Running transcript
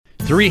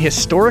3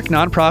 historic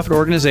nonprofit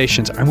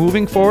organizations are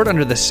moving forward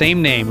under the same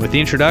name with the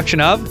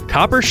introduction of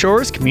Copper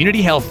Shores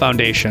Community Health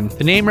Foundation.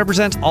 The name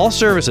represents all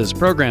services,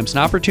 programs, and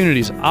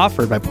opportunities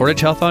offered by Portage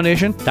Health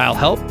Foundation, Dial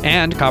Help,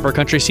 and Copper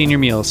Country Senior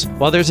Meals.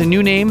 While there's a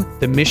new name,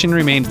 the mission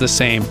remains the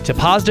same: to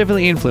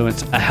positively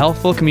influence a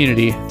healthful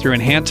community through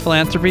enhanced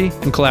philanthropy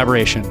and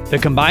collaboration. The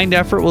combined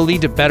effort will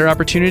lead to better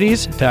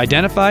opportunities to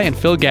identify and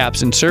fill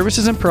gaps in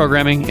services and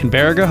programming in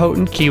Baraga,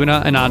 Houghton,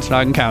 Keweenaw, and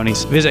Ontonagon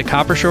counties. Visit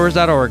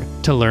coppershores.org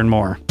to learn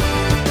more.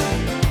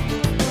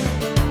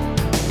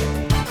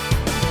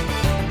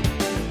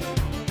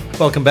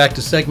 Welcome back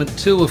to segment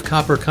 2 of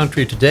Copper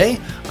Country Today.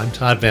 I'm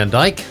Todd Van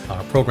Dyke.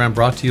 Our program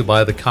brought to you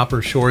by the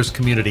Copper Shores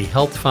Community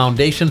Health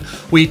Foundation.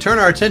 We turn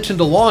our attention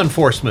to law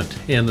enforcement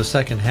in the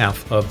second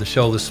half of the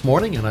show this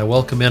morning, and I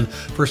welcome in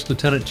First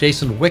Lieutenant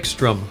Jason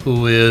Wickstrom,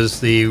 who is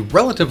the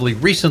relatively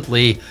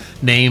recently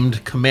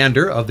named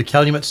commander of the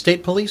Calumet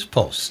State Police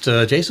Post.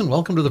 Jason,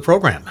 welcome to the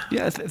program.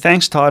 Yeah,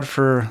 thanks, Todd,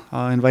 for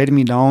inviting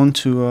me down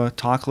to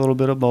talk a little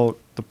bit about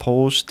the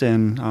post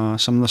and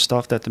some of the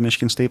stuff that the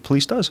Michigan State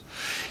Police does.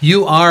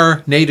 You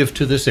are native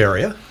to this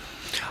area.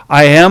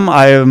 I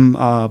am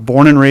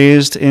born and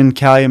raised in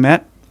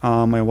Calumet.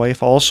 My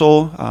wife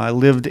also. I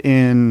lived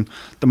in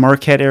the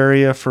Marquette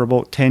area for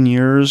about 10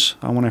 years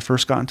when I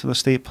first got into the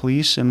state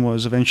police, and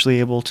was eventually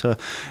able to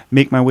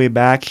make my way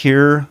back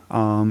here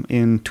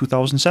in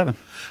 2007.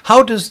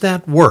 How does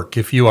that work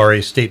if you are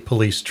a state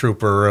police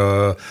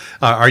trooper?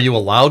 Are you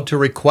allowed to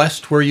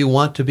request where you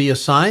want to be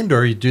assigned,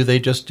 or do they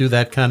just do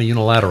that kind of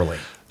unilaterally?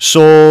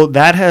 So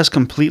that has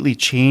completely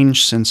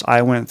changed since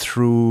I went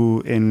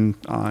through in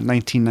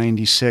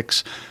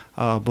 1996.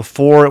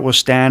 Before, it was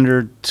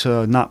standard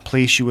to not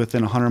place you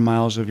within 100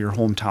 miles of your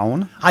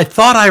hometown. I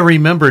thought I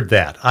remembered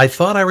that.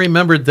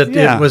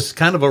 It was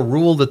kind of a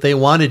rule that they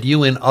wanted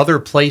you in other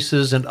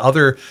places and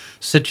other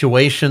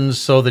situations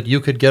so that you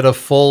could get a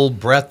full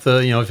breadth.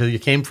 If you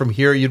came from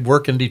here, you'd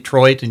work in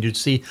Detroit and you'd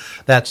see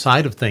that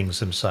side of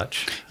things and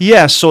such.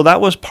 Yeah, so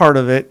that was part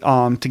of it,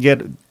 to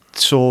get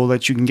so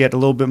that you can get a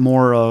little bit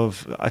more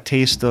of a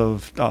taste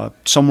of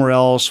somewhere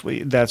else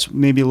that's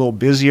maybe a little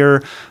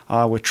busier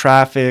with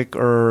traffic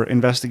or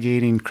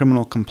investigating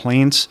criminal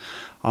complaints.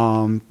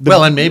 And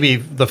maybe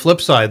the flip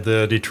side,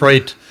 the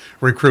Detroit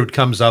recruit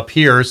comes up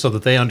here so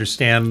that they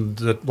understand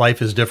that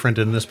life is different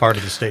in this part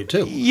of the state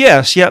too.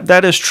 Yes,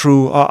 that is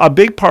true. A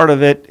big part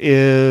of it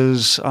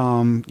is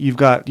you've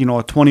got a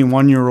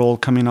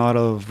 21-year-old coming out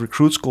of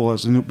recruit school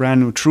as a brand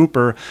new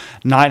trooper,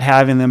 not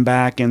having them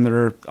back in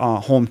their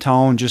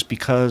hometown just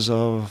because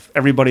of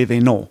everybody they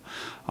know.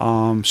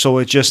 So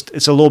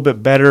it's a little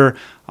bit better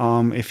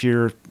if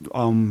you're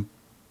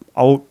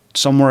out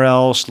somewhere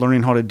else,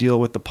 learning how to deal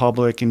with the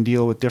public and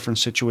deal with different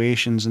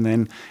situations,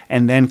 and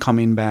then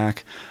coming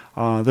back.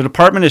 The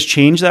department has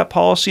changed that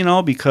policy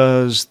now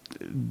because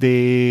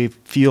they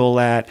feel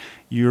that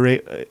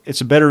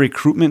it's a better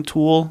recruitment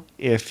tool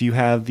if you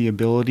have the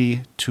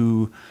ability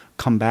to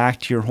come back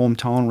to your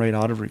hometown right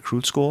out of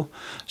recruit school.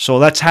 So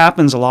that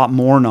happens a lot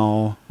more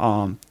now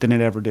than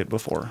it ever did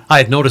before. I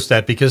had noticed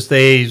that because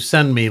they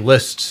send me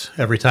lists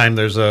every time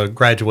there's a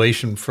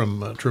graduation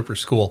from trooper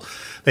school.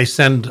 They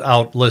send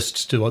out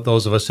lists to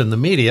those of us in the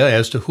media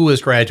as to who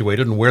has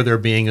graduated and where they're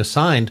being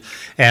assigned.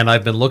 And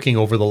I've been looking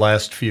over the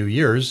last few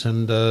years,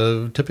 and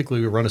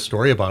typically we run a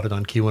story about it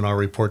on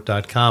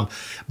KeweenawReport.com.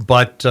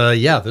 But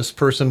this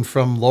person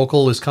from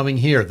local is coming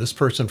here. This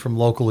person from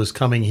local is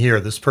coming here.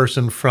 This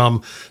person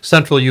from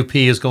Central UP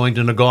is going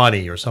to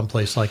Negaunee or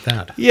someplace like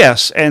that.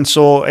 Yes, and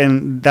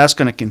that's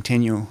going to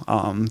continue.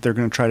 They're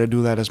going to try to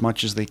do that as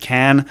much as they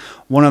can.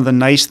 One of the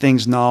nice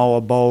things now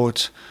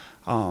about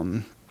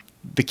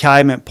the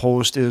Calumet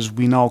Post is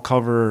we now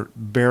cover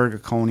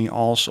Baraga County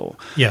also.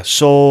 Yes.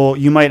 So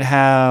you might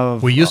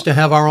have... We used to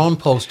have our own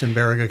post in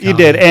Baraga County. You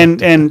did,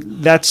 and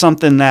that's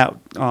something that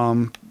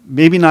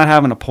maybe not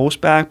having a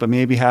post back, but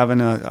maybe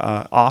having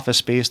a office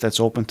space that's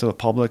open to the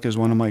public is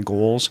one of my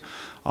goals,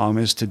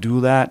 is to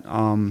do that.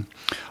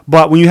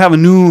 But when you have a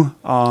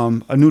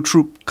new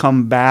troop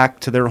come back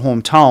to their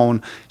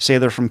hometown, say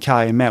they're from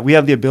Calumet, we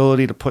have the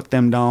ability to put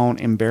them down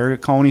in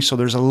Baraga County, so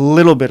there's a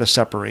little bit of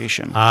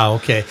separation.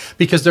 Okay.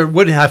 Because there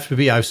would have to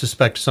be, I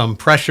suspect, some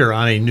pressure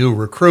on a new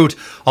recruit.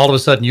 All of a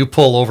sudden, you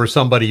pull over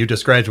somebody you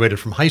just graduated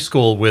from high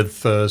school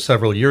with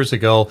several years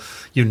ago.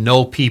 You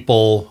know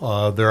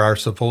people. There are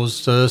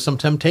supposed some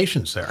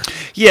temptations there.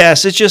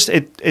 Yes,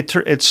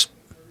 it's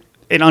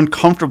an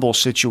uncomfortable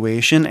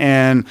situation,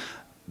 and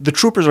the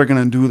troopers are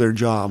going to do their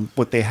job,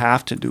 what they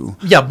have to do.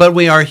 Yeah, but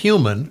we are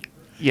human.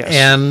 Yes.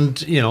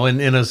 And,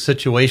 in a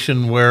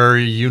situation where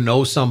you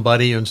know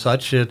somebody and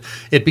such,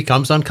 it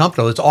becomes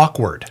uncomfortable. It's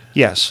awkward.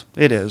 Yes,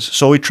 it is.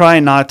 So we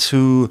try not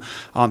to,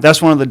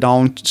 that's one of the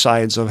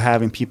downsides of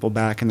having people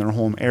back in their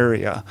home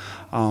area.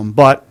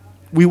 But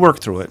we work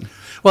through it.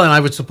 Well, and I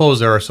would suppose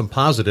there are some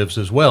positives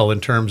as well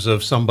in terms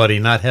of somebody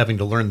not having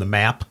to learn the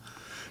map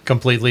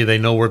completely. They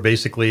know where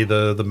basically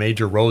the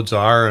major roads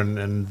are,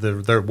 and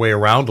their way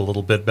around a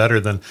little bit better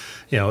than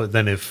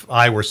if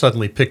I were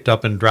suddenly picked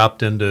up and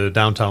dropped into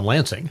downtown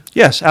Lansing.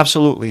 Yes,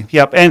 absolutely.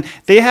 Yep. And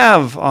they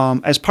have,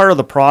 as part of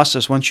the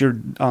process, once you're,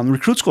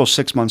 recruit school is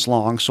 6 months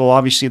long. So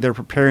obviously they're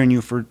preparing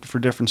you for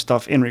different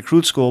stuff in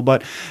recruit school.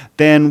 But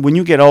then when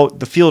you get out,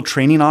 the field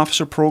training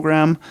officer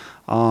program,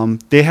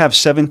 they have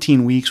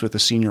 17 weeks with a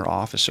senior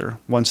officer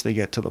once they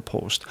get to the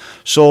post.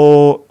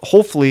 So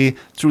hopefully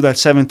through that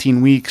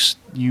 17 weeks,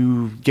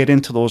 you get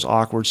into those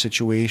awkward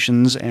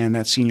situations, and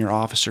that senior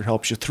officer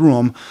helps you through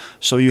them,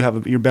 so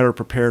you're better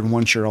prepared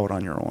once you're out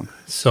on your own.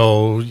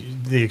 So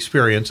the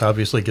experience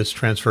obviously gets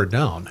transferred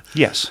down.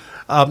 Yes.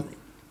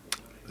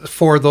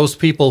 For those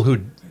people who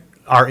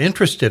are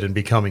interested in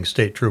becoming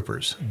state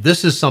troopers,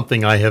 this is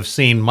something I have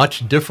seen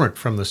much different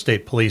from the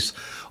state police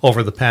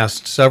over the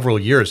past several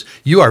years.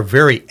 You are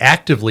very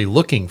actively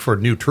looking for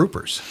new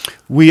troopers.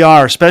 We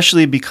are,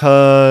 especially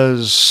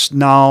because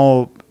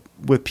now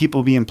with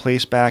people being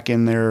placed back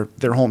in their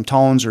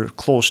hometowns or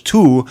close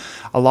to,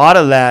 a lot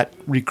of that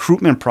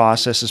recruitment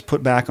process is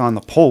put back on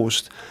the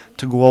post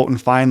to go out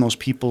and find those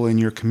people in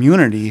your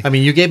community. I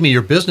mean, you gave me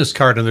your business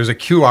card, and there's a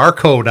QR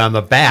code on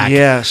the back.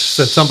 Yes.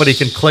 That somebody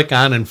can click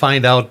on and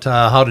find out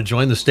how to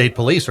join the state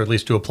police, or at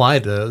least to apply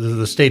to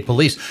the state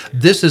police.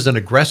 This is an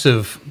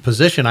aggressive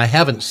position I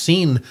haven't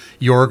seen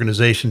your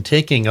organization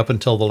taking up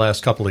until the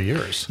last couple of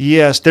years.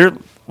 Yes.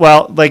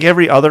 Well, like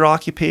every other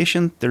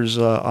occupation, there's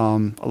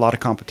a lot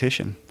of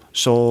competition.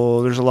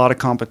 So there's a lot of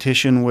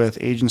competition with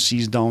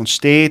agencies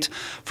downstate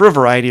for a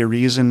variety of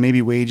reasons,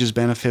 maybe wages,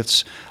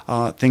 benefits,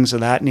 things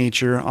of that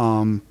nature.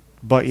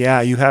 But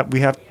yeah,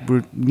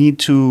 we need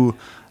to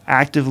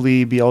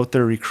actively be out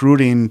there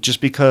recruiting,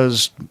 just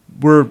because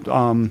we're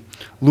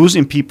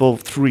losing people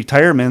through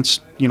retirements.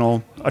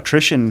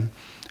 Attrition,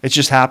 it's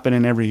just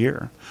happening every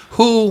year.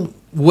 Who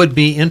would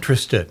be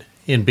interested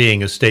in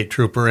being a state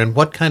trooper, and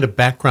what kind of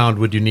background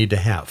would you need to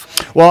have?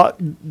 Well,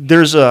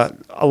 there's a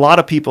lot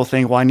of people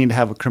think, well, I need to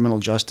have a criminal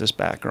justice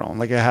background.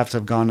 Like I have to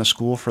have gone to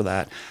school for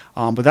that.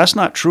 But that's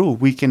not true.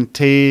 We can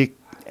take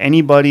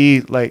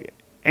anybody, like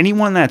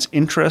anyone that's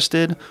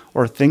interested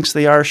or thinks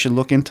they are should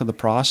look into the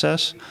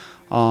process.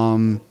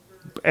 And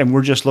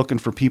we're just looking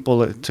for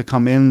people to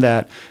come in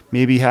that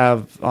maybe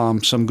have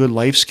some good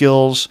life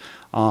skills,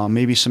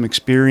 maybe some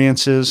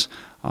experiences.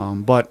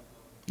 But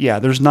yeah,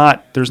 there's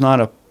not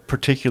a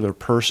particular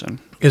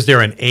person. Is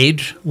there an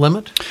age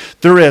limit?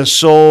 There is.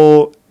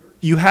 So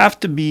you have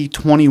to be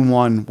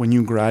 21 when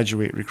you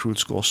graduate recruit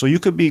school. So you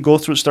could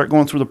start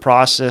going through the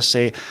process,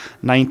 say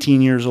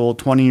 19 years old,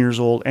 20 years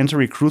old, enter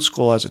recruit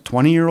school as a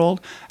 20-year-old,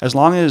 as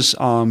long as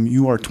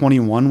you are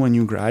 21 when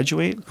you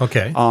graduate.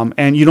 Okay.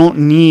 And you don't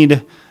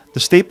need, the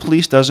state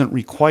police doesn't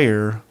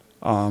require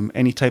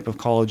any type of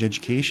college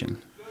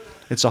education.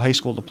 It's a high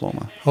school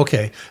diploma.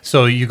 Okay.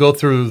 So you go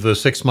through the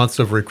 6 months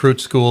of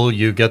recruit school.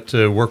 You get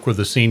to work with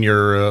the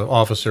senior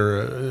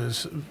officer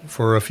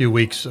for a few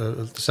weeks,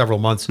 several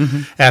months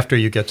after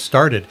you get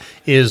started.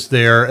 Is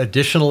there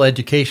additional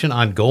education,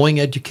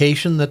 ongoing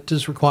education that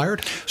is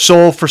required?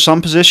 So for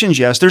some positions,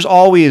 yes. There's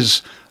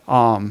always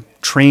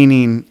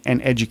training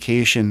and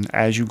education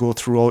as you go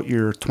throughout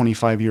your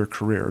 25-year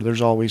career.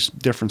 There's always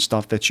different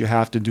stuff that you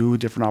have to do,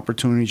 different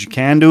opportunities you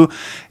can do.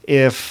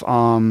 If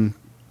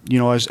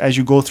as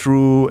you go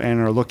through and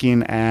are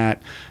looking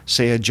at,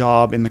 say, a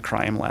job in the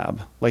crime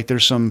lab, like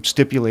there's some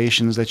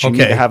stipulations that you need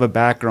to have a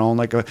background,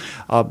 like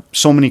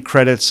so many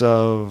credits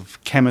of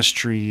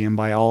chemistry and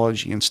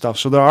biology and stuff.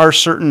 So there are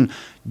certain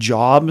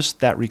jobs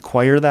that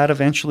require that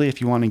eventually if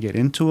you want to get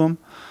into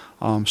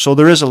them. So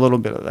there is a little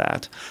bit of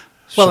that.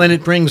 Well, and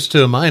it brings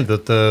to mind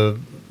that the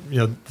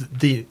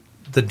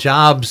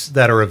jobs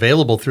that are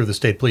available through the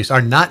state police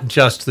are not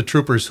just the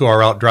troopers who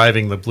are out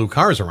driving the blue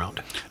cars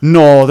around.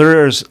 No,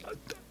 there's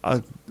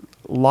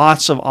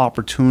lots of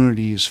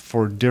opportunities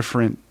for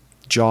different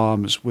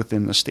jobs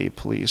within the state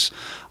police.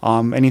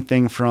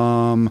 Anything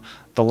from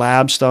the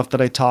lab stuff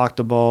that I talked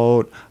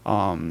about,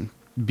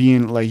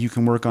 being like you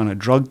can work on a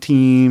drug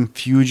team,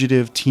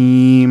 fugitive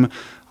team.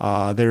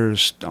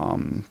 There's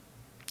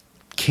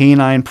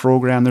canine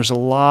program. There's a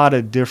lot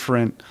of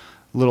different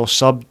little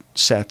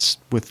subsets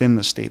within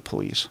the state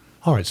police.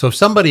 All right. So if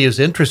somebody is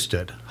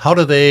interested, how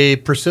do they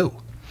pursue?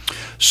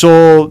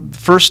 So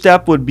first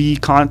step would be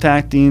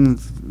contacting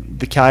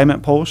the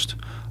Calumet Post,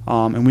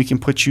 and we can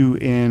put you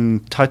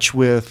in touch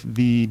with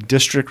the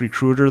district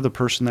recruiter, the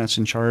person that's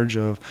in charge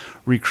of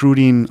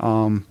recruiting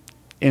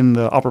in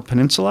the Upper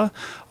Peninsula.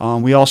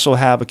 We also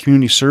have a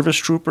community service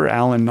trooper,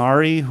 Alan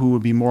Nari, who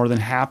would be more than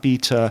happy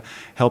to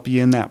help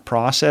you in that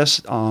process.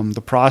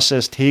 The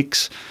process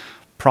takes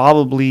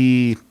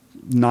probably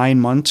 9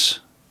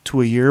 months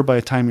to a year by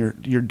the time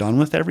you're done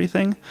with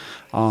everything.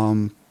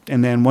 And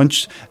then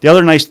the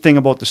other nice thing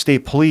about the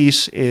state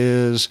police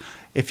is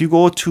if you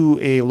go to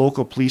a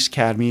local police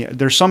academy,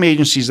 there's some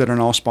agencies that are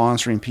now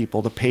sponsoring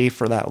people to pay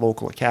for that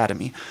local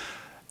academy.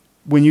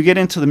 When you get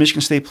into the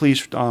Michigan State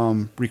Police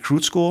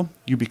recruit school,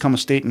 you become a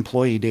state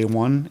employee day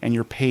one, and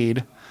you're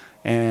paid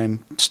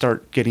and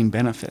start getting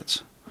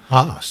benefits.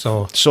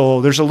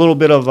 So there's a little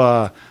bit of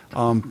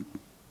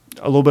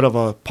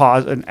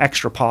an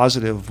extra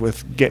positive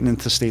with getting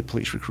into state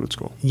police recruit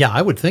school. Yeah,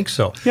 I would think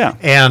so. Yeah.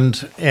 And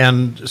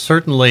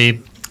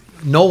certainly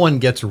no one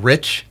gets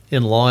rich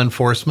in law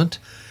enforcement,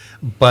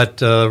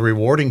 but a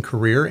rewarding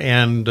career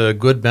and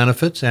good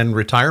benefits and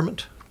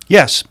retirement.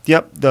 Yes.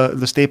 Yep.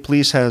 The state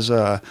police has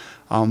they're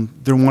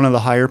one of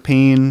the higher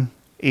paying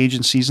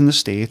agencies in the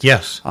state.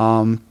 Yes.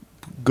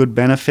 Good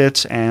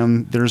benefits,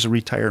 and there's a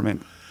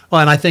retirement.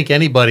 Well, and I think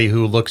anybody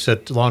who looks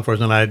at law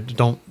enforcement, I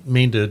don't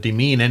mean to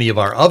demean any of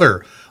our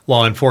other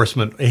law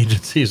enforcement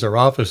agencies or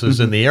offices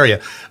in the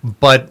area,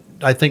 but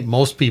I think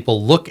most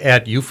people look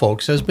at you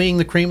folks as being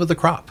the cream of the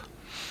crop.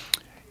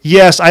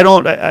 Yes, I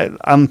don't. I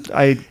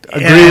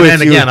agree with you.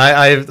 And again,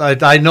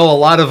 I know a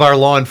lot of our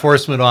law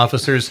enforcement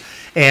officers,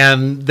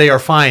 and they are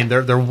fine.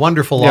 They're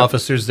wonderful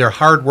officers. They're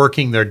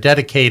hardworking. They're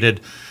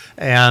dedicated,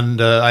 and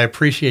I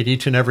appreciate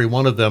each and every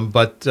one of them.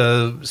 But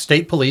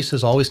state police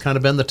has always kind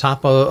of been the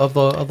top of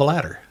the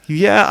ladder.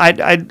 Yeah,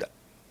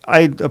 I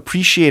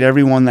appreciate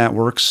everyone that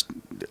works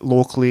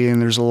locally, and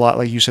there's a lot,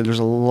 like you said, there's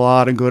a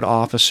lot of good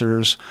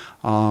officers.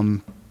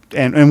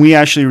 And we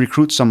actually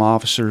recruit some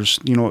officers,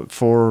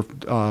 for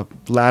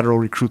lateral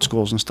recruit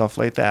schools and stuff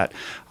like that.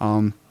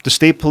 The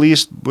state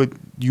police,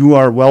 you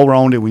are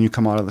well-rounded when you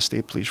come out of the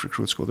state police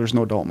recruit school. There's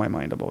no doubt in my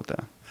mind about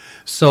that.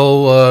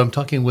 So I'm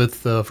talking with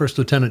First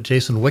Lieutenant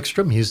Jason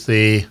Wickstrom. He's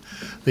the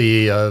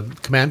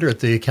commander at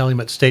the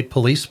Calumet State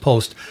Police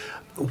Post.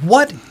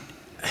 What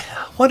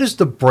is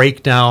the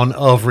breakdown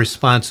of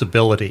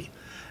responsibility?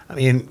 I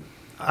mean,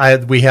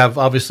 we have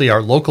obviously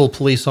our local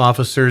police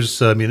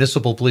officers,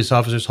 municipal police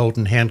officers,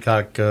 Houghton,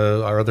 Hancock,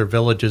 our other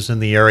villages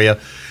in the area.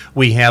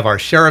 We have our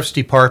sheriff's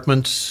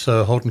departments,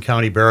 Houghton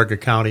County,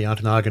 Baraga County,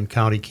 Ontonagon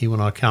County,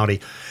 Keweenaw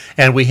County,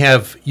 and we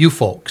have you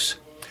folks.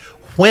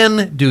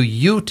 When do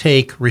you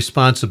take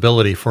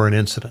responsibility for an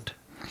incident?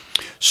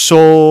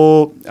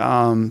 So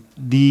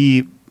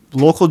the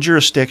local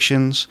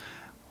jurisdictions,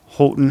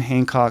 Houghton,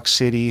 Hancock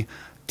City,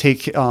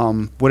 take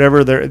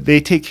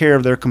they take care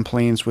of their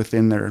complaints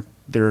within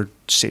their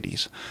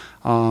cities.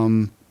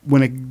 When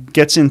it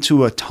gets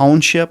into a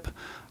township,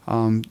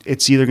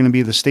 it's either going to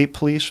be the state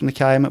police from the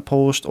Calumet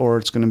Post, or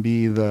it's going to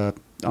be the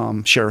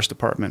sheriff's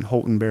department,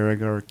 Houghton,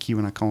 Baraga, or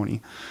Keweenaw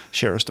County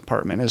Sheriff's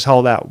Department is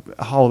how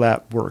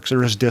that works,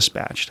 or is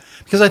dispatched.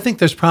 Because I think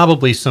there's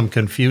probably some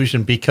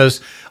confusion, because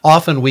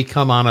often we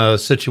come on a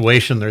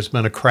situation, there's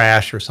been a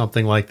crash or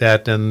something like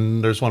that,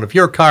 and there's one of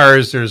your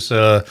cars, there's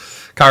a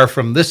car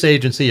from this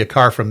agency, a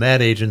car from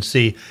that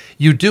agency.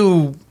 You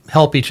do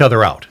help each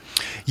other out.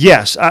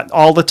 Yes,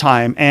 all the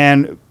time.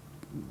 And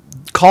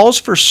calls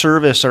for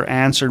service are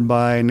answered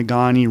by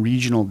Negaunee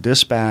Regional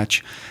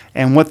Dispatch.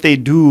 And what they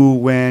do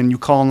when you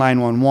call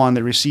 911,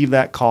 they receive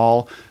that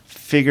call,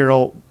 figure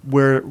out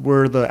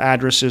where the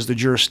address is, the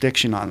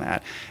jurisdiction on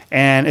that.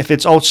 And if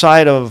it's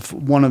outside of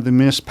one of the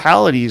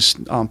municipalities'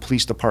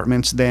 police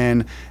departments,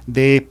 then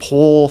they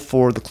pull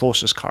for the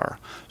closest car.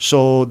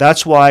 So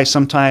that's why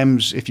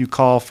sometimes if you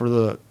call for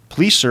the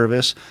police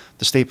service,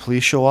 the state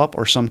police show up,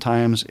 or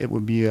sometimes it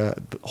would be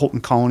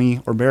Houghton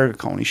County or Baraga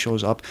County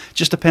shows up. It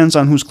just depends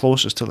on who's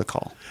closest to the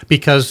call.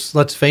 Because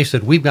let's face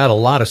it, we've got a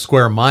lot of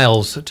square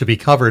miles to be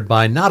covered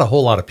by not a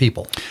whole lot of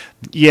people.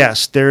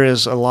 Yes, there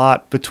is a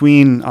lot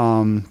between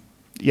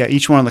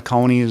each one of the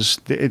counties.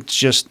 It's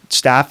just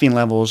staffing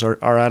levels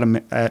are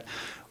at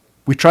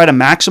we try to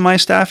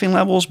maximize staffing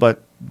levels,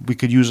 but we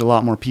could use a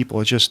lot more people.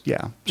 It's just,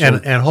 So,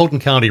 and Houghton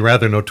County,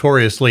 rather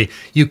notoriously,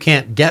 you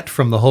can't get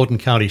from the Houghton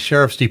County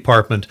Sheriff's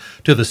Department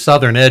to the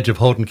southern edge of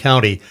Houghton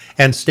County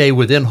and stay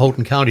within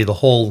Houghton County the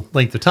whole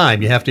length of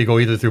time. You have to go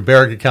either through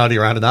Baraga County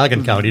or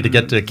Ontonagon County to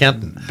get to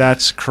Kenton.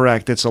 That's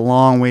correct. It's a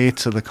long way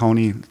to the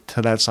county,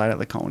 to that side of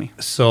the county.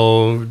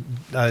 So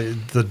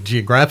the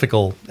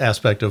geographical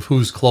aspect of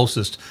who's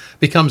closest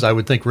becomes, I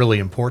would think, really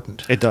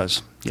important. It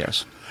does,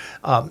 yes.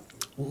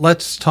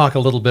 Let's talk a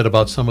little bit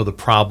about some of the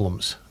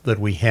problems that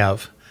we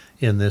have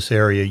in this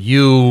area.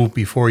 You,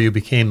 before you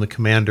became the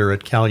commander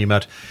at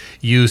Calumet,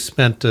 you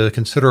spent a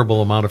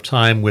considerable amount of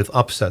time with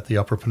UPSET, the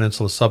Upper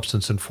Peninsula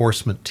Substance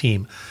Enforcement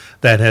Team,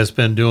 that has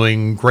been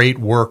doing great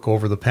work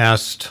over the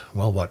past,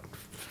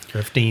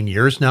 15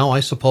 years now,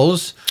 I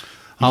suppose.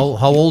 How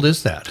old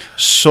is that?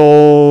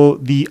 So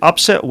the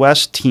UPSET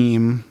West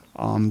team,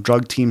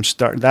 drug team,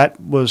 stood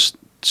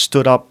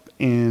up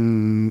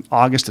in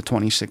August of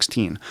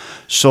 2016.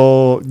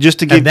 So just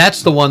to give... And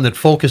that's the one that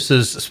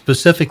focuses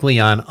specifically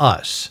on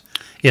us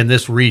in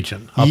this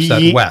region,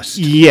 UPSET West.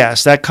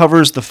 Yes, that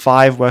covers the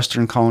 5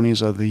 western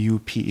counties of the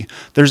UP.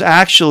 There's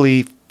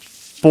actually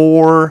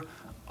 4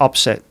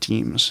 UPSET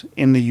teams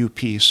in the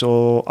UP.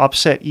 So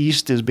UPSET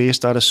East is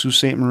based out of Sault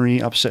Ste. Marie,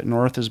 UPSET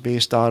North is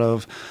based out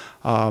of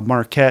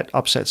Marquette,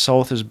 UPSET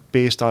South is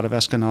based out of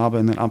Escanaba,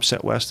 and then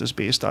UPSET West is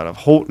based out of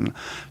Houghton.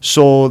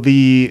 So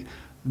the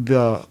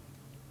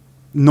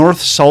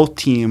North-South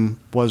team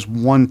was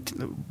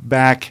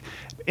back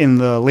in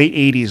the late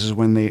 80s is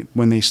when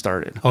they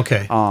started.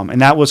 Okay. And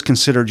that was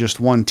considered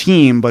just one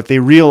team, but they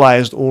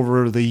realized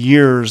over the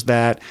years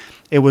that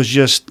It was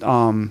just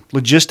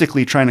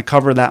logistically trying to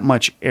cover that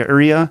much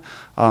area.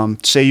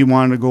 Say you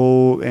wanted to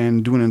go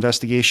and do an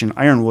investigation in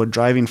Ironwood,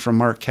 driving from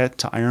Marquette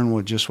to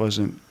Ironwood just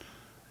wasn't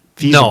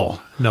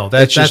feasible. No,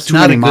 It's just that's too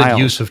not a many good miles.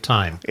 use of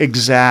time.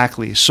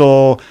 Exactly.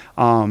 So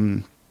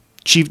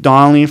Chief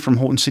Donnelly from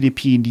Houghton City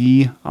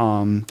PD,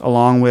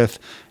 along with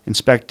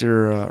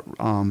Inspector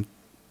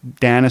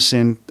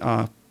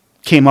Dannison,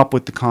 came up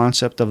with the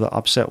concept of the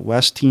Upset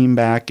West team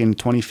back in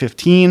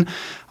 2015,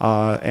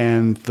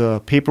 and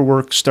the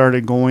paperwork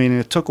started going. And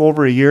it took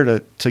over a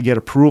year to get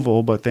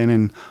approval, but then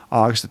in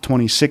August of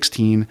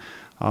 2016,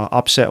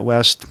 Upset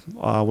West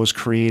was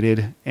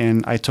created,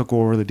 and I took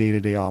over the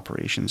day-to-day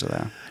operations of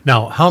that.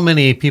 Now, how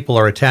many people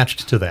are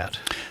attached to that?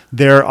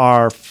 There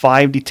are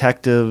 5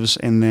 detectives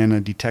and then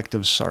a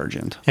detective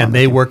sergeant. And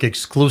they work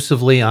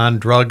exclusively on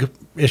drug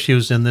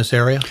issues in this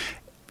area?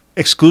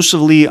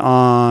 Exclusively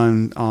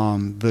on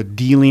the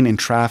dealing and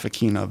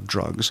trafficking of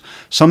drugs.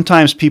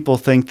 Sometimes people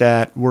think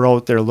that we're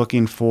out there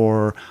looking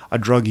for a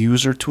drug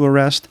user to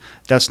arrest.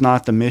 That's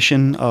not the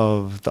mission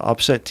of the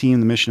Upset team.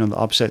 The mission of the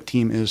Upset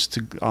team is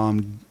to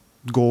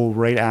go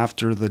right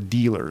after the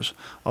dealers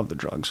of the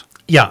drugs.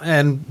 Yeah,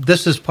 and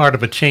this is part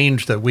of a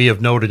change that we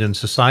have noted in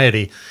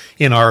society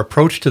in our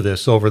approach to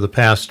this over the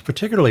past,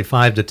 particularly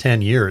 5 to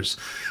 10 years,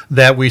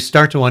 that we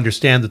start to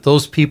understand that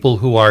those people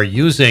who are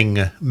using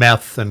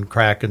meth and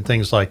crack and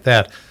things like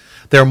that,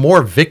 they're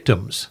more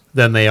victims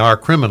than they are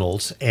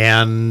criminals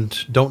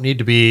and don't need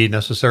to be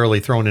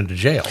necessarily thrown into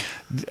jail.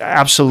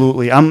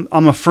 Absolutely. I'm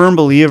a firm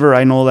believer.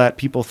 I know that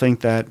people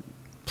think that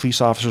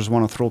police officers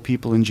want to throw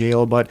people in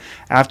jail, but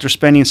after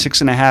spending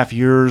 6.5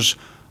 years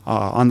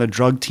on the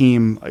drug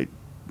team,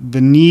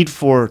 the need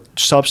for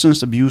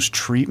substance abuse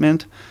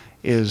treatment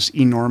is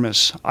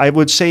enormous. I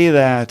would say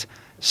that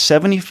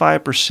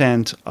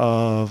 75%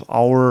 of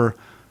our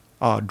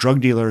drug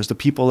dealers, the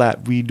people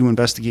that we do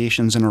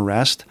investigations and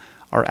arrest,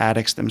 are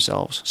addicts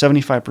themselves.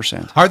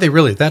 75%. Are they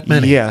really that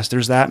many? Yes,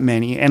 there's that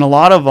many. And a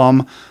lot of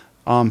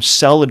them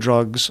sell the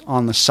drugs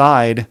on the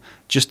side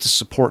just to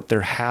support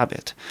their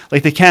habit.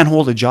 Like, they can't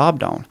hold a job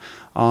down.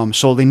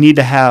 So they need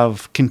to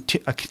have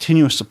a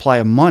continuous supply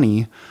of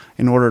money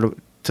in order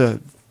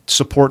to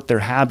support their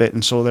habit.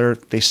 And so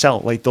they sell.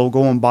 Like, they'll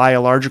go and buy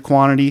a larger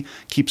quantity,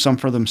 keep some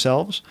for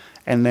themselves,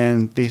 and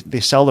then they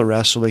sell the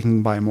rest so they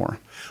can buy more.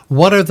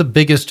 What are the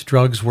biggest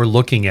drugs we're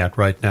looking at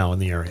right now in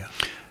the area?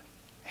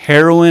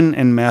 Heroin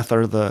and meth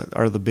are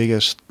the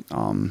biggest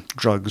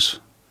drugs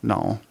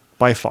now,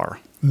 by far.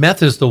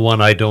 Meth is the one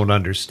I don't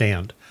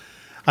understand.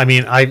 I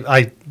mean,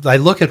 I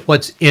look at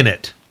what's in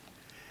it,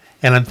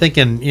 and I'm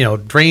thinking,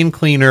 drain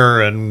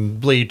cleaner and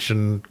bleach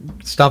and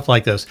stuff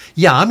like this.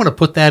 Yeah, I'm going to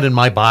put that in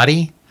my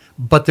body,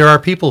 but there are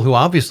people who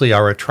obviously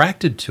are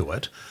attracted to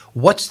it.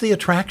 What's the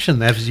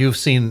attraction as you've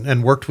seen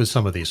and worked with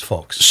some of these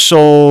folks?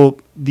 So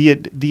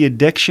the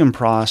addiction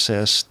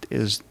process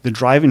is the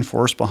driving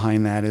force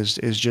behind that is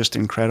just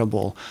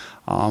incredible.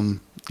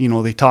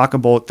 They talk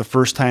about the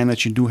first time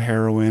that you do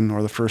heroin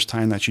or the first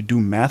time that you do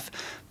meth,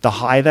 the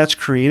high that's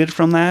created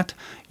from that,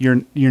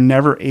 you're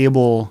never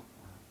able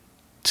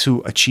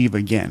to achieve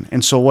again.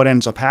 And so what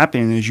ends up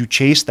happening is you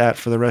chase that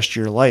for the rest of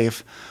your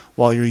life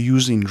while you're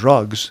using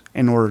drugs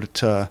in order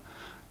to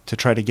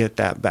try to get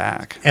that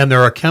back. And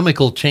there are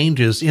chemical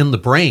changes in the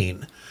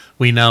brain.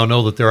 We now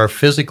know that there are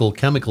physical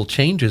chemical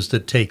changes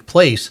that take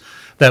place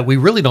that we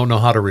really don't know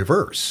how to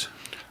reverse.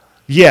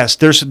 Yes,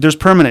 there's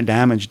permanent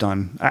damage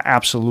done.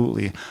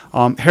 Absolutely.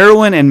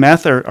 Heroin and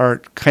meth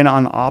are kind of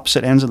on the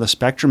opposite ends of the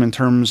spectrum in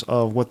terms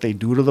of what they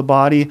do to the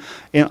body.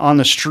 On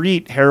the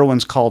street,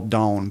 heroin's called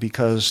down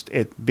because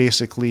it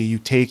basically, you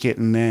take it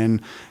and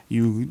then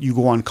you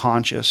go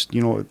unconscious.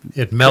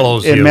 It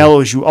mellows you. It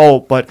mellows you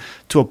out, but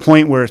to a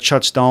point where it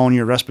shuts down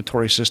your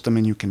respiratory system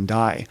and you can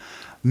die.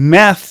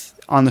 Meth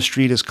on the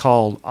street is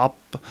called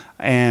upper,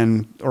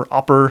 and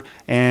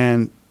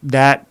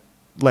that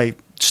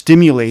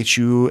stimulates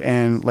you,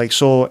 and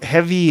so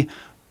heavy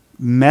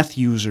meth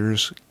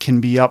users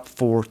can be up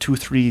for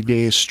 2-3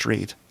 days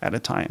straight at a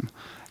time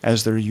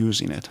as they're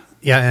using it.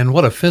 Yeah, and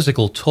what a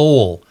physical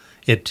toll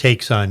it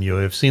takes on you.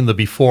 I've seen the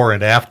before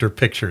and after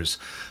pictures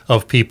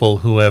of people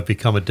who have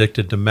become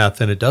addicted to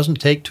meth, and it doesn't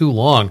take too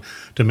long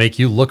to make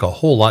you look a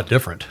whole lot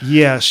different.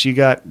 Yes, you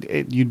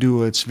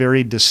do. It's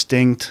very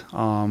distinct.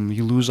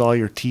 You lose all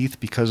your teeth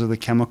because of the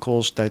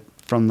chemicals that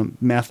from the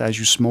meth as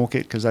you smoke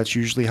it, because that's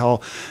usually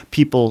how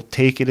people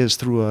take it, is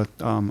through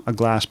a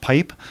glass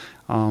pipe,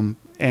 and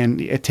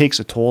it takes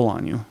a toll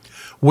on you.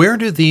 Where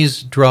do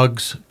these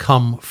drugs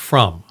come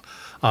from?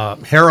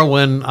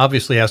 Heroin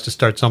obviously has to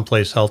start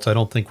someplace else. I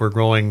don't think we're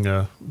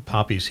growing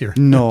poppies here.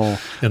 No.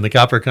 In the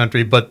copper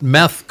country, but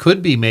meth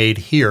could be made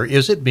here.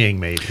 Is it being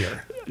made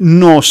here?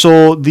 No.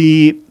 So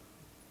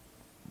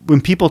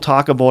when people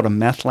talk about a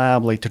meth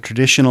lab, like the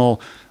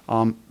traditional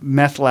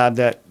meth lab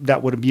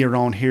that would be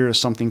around here is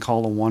something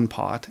called a one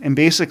pot. And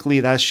basically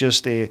that's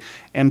just a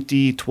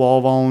empty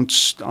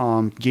 12-ounce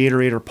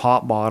Gatorade or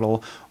pop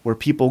bottle where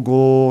people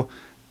go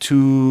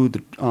to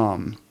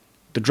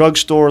the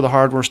drugstore, the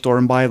hardware store,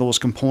 and buy those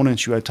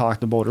components you had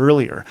talked about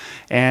earlier.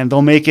 And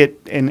they'll make it,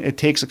 and it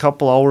takes a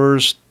couple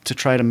hours to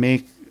try to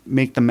make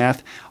the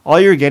meth. All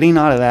you're getting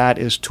out of that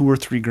is 2 or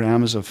 3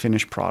 grams of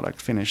finished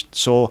product.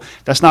 So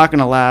that's not going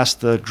to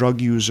last the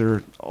drug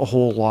user a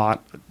whole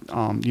lot.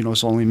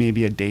 It's only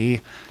maybe a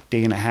day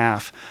and a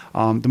half.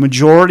 The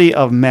majority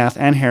of meth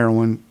and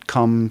heroin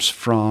comes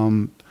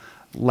from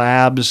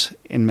labs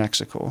in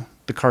Mexico,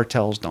 the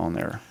cartels down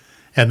there.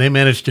 And they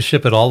managed to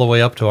ship it all the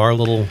way up to our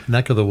little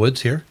neck of the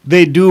woods here?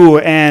 They do.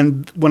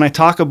 And when I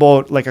talk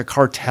about like a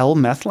cartel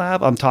meth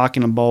lab, I'm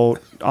talking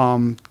about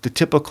the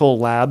typical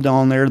lab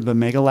down there, the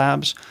mega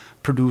labs,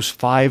 produce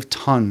 5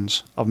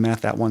 tons of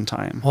meth at one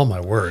time. Oh,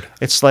 my word.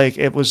 It's like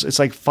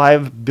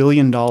 $5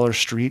 billion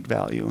street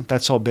value.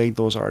 That's how big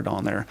those are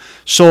down there.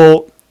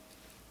 So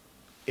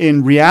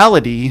in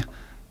reality,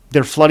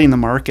 they're flooding the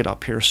market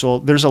up here. So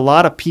there's a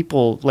lot of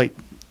people, like,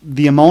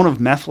 the amount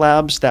of meth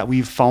labs that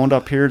we've found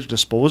up here to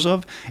dispose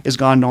of has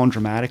gone down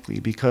dramatically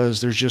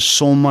because there's just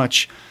so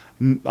much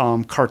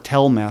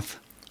cartel meth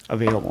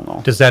available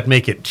now. Does that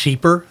make it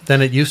cheaper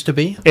than it used to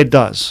be? It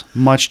does.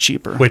 Much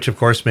cheaper. Which, of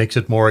course, makes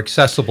it more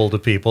accessible to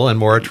people and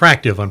more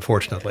attractive,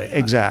 unfortunately.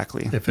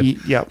 Exactly. If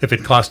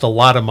it cost a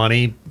lot of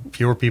money,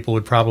 fewer people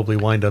would probably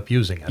wind up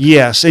using it.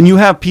 Yes, and you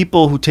have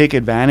people who take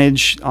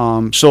advantage.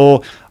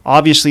 So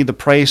obviously the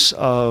price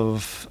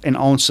of an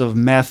ounce of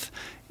meth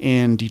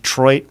in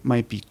Detroit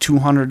might be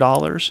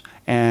 $200,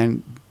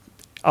 and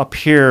up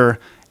here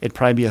it'd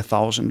probably be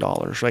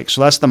 $1,000, right?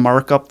 So that's the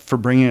markup for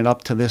bringing it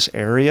up to this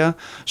area.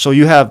 So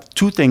you have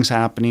 2 things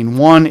happening.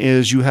 One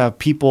is you have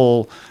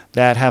people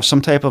that have some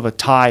type of a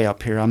tie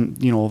up here,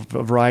 a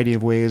variety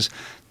of ways,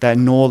 that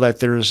know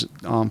that there's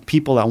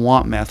people that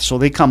want meth. So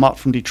they come up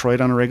from Detroit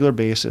on a regular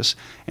basis,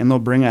 and they'll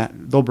bring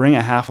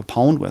a half a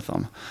pound with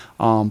them.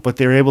 But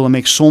they're able to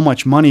make so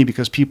much money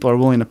because people are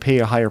willing to pay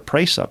a higher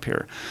price up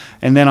here.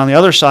 And then on the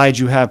other side,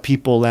 you have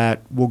people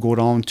that will go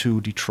down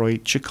to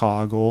Detroit,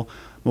 Chicago,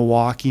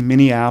 Milwaukee.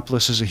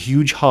 Minneapolis is a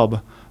huge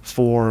hub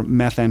for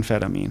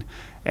methamphetamine,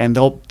 and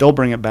they'll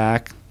bring it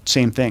back.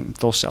 Same thing,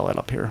 they'll sell it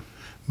up here.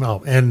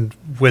 Well, and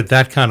with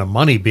that kind of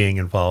money being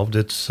involved,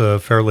 it's a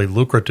fairly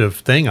lucrative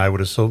thing, I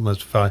would assume.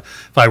 If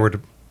I were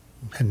to,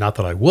 not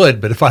that I would,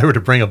 but if I were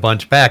to bring a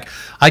bunch back,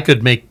 I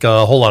could make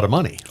a whole lot of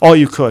money. Oh,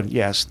 you could,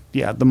 yes.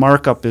 Yeah, the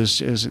markup is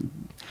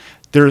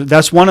there.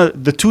 That's one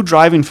of the 2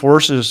 driving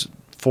forces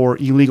for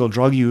illegal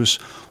drug use.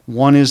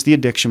 One is the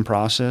addiction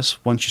process.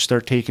 Once you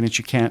start taking it,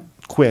 you can't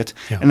quit.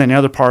 Yeah. And then the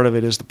other part of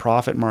it is the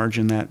profit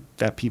margin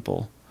that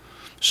people.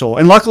 So,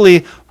 and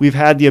luckily we've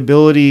had the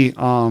ability,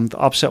 the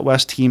Upset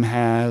West team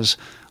has,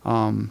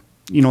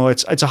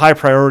 it's a high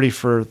priority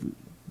for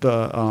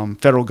the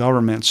federal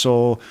government.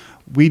 So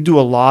we do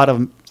a lot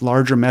of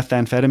larger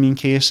methamphetamine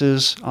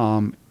cases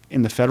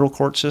in the federal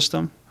court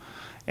system.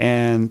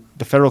 And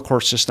the federal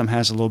court system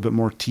has a little bit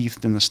more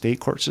teeth than the state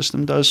court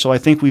system does. So I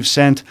think we've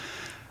sent,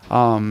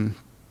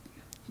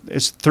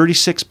 it's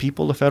 36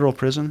 people to federal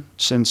prison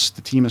since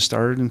the team has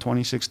started in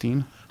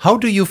 2016. How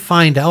do you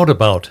find out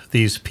about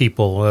these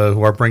people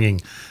who are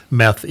bringing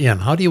meth in?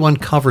 How do you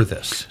uncover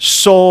this?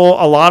 So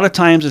a lot of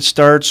times it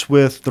starts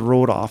with the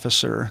road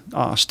officer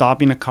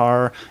stopping a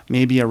car,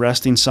 maybe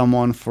arresting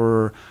someone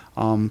for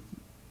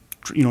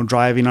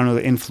driving under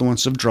the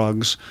influence of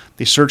drugs.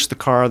 They search the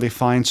car, they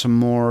find some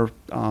more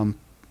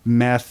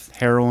meth,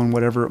 heroin,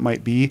 whatever it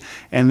might be,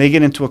 and they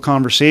get into a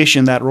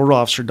conversation that road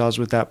officer does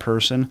with that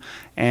person,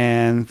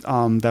 and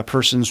that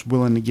person's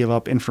willing to give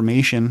up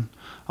information,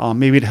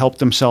 maybe to help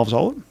themselves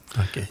out.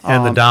 Okay.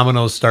 And the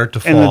dominoes start to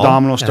fall. And the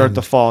dominoes start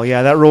to fall.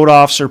 Yeah, that road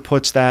officer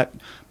puts that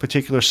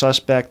particular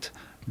suspect,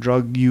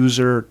 drug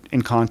user,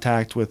 in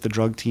contact with the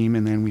drug team,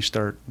 and then we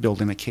start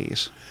building a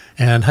case.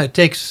 And it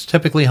takes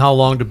typically how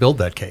long to build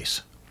that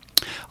case?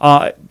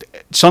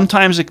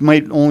 Sometimes it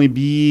might only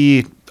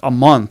be a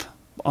month.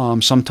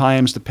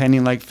 Sometimes,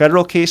 depending, like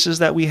federal cases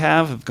that we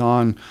have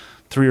gone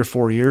 3 or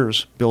 4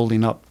 years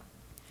building up,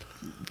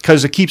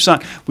 because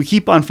we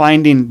keep on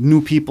finding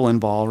new people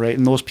involved, right?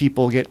 And those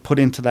people get put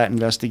into that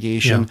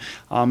investigation,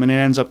 and it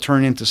ends up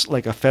turning into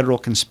like a federal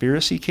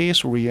conspiracy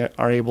case where we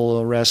are able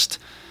to arrest.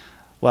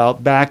 Well,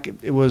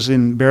 it was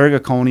in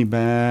Baraga County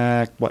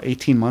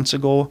 18 months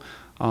ago.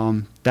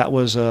 That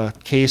was a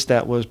case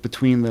that was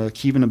between the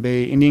Keweenaw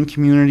Bay Indian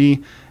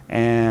community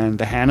and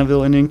the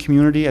Hannahville Indian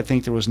community. I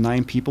think there was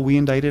 9 people we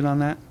indicted on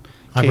that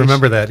case. I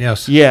remember that,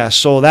 yes. Yeah,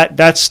 so that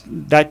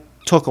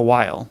took a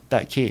while,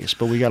 that case,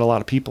 but we got a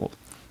lot of people.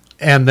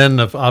 And then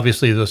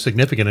obviously the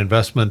significant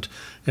investment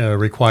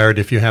required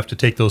if you have to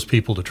take those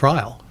people to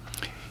trial.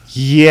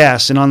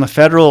 Yes, and on the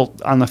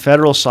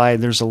federal side,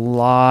 there's a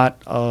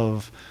lot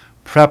of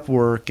prep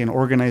work and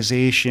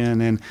organization,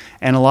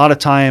 and a lot of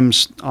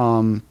times,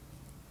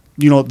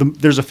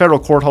 there's a federal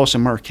courthouse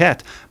in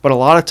Marquette, but a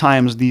lot of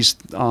times these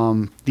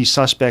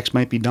suspects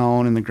might be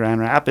down in the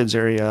Grand Rapids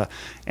area,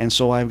 and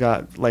so I've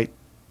got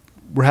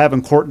we're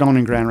having court down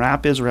in Grand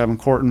Rapids, we're having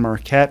court in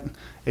Marquette.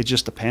 It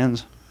just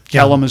depends.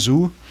 Yeah.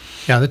 Kalamazoo.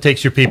 Yeah, that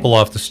takes your people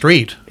off the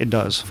street. It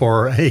does.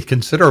 For a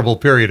considerable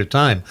period of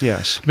time.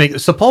 Yes.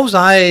 Suppose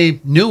I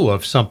knew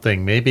of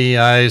something. Maybe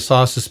I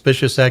saw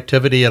suspicious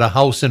activity at a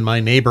house in my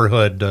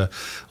neighborhood,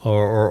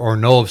 or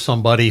know of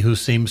somebody who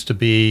seems to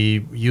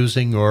be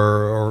using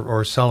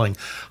or selling.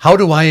 How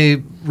do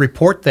I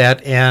report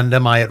that, and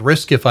am I at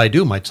risk if I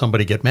do? Might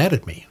somebody get mad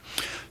at me?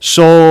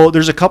 So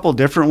there's a couple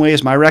different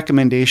ways. My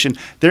recommendation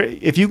there,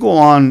 if you go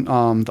on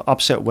the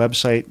Upset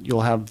website,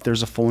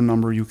 there's a phone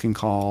number you can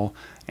call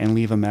and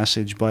leave a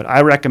message. But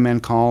I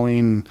recommend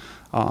calling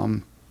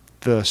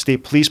the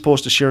state police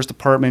post, the sheriff's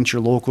department,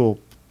 your local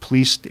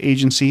police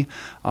agency,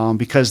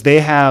 because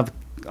they have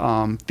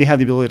the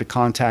ability to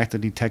contact the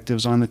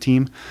detectives on the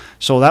team.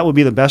 So that would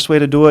be the best way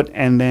to do it.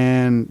 And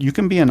then you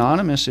can be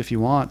anonymous if you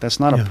want. That's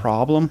not a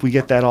problem. We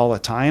get that all the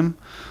time.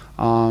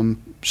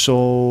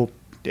 So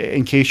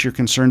in case you're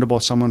concerned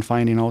about someone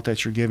finding out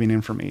that you're giving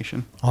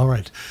information. All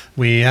right.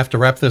 We have to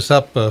wrap this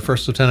up.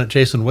 First Lieutenant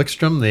Jason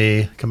Wickstrom,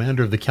 the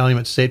commander of the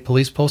Calumet State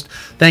Police Post,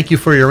 thank you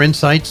for your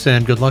insights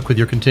and good luck with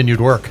your continued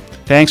work.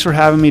 Thanks for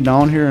having me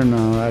down here, and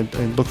I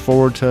look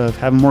forward to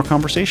having more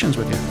conversations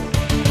with you.